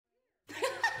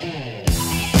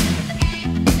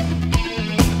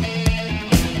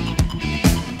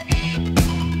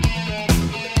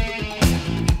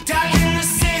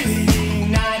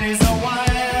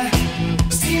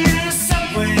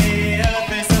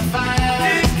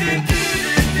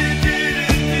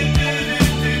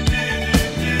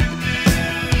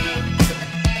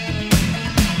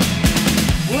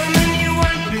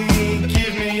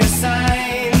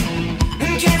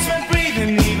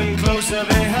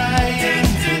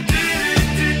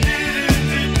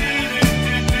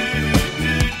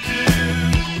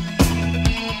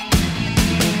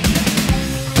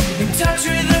Touch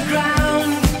with the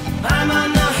ground, I'm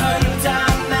on the hunt,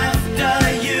 I'm after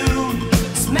you.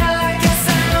 Smell like a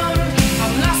sound,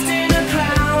 I'm lost in a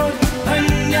crowd,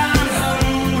 and I'm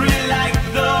hungry like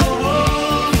the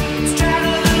wolf.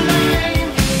 Straddle the line,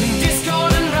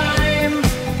 discord and rhyme,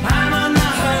 I'm on the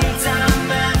hunt,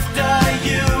 I'm after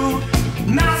you.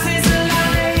 Mouth is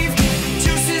alive,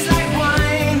 juice is like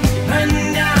wine,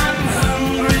 and I'm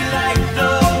hungry like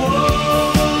the wolf.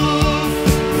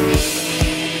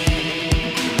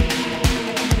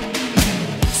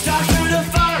 Stalk through the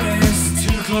forest,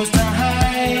 too close to hide.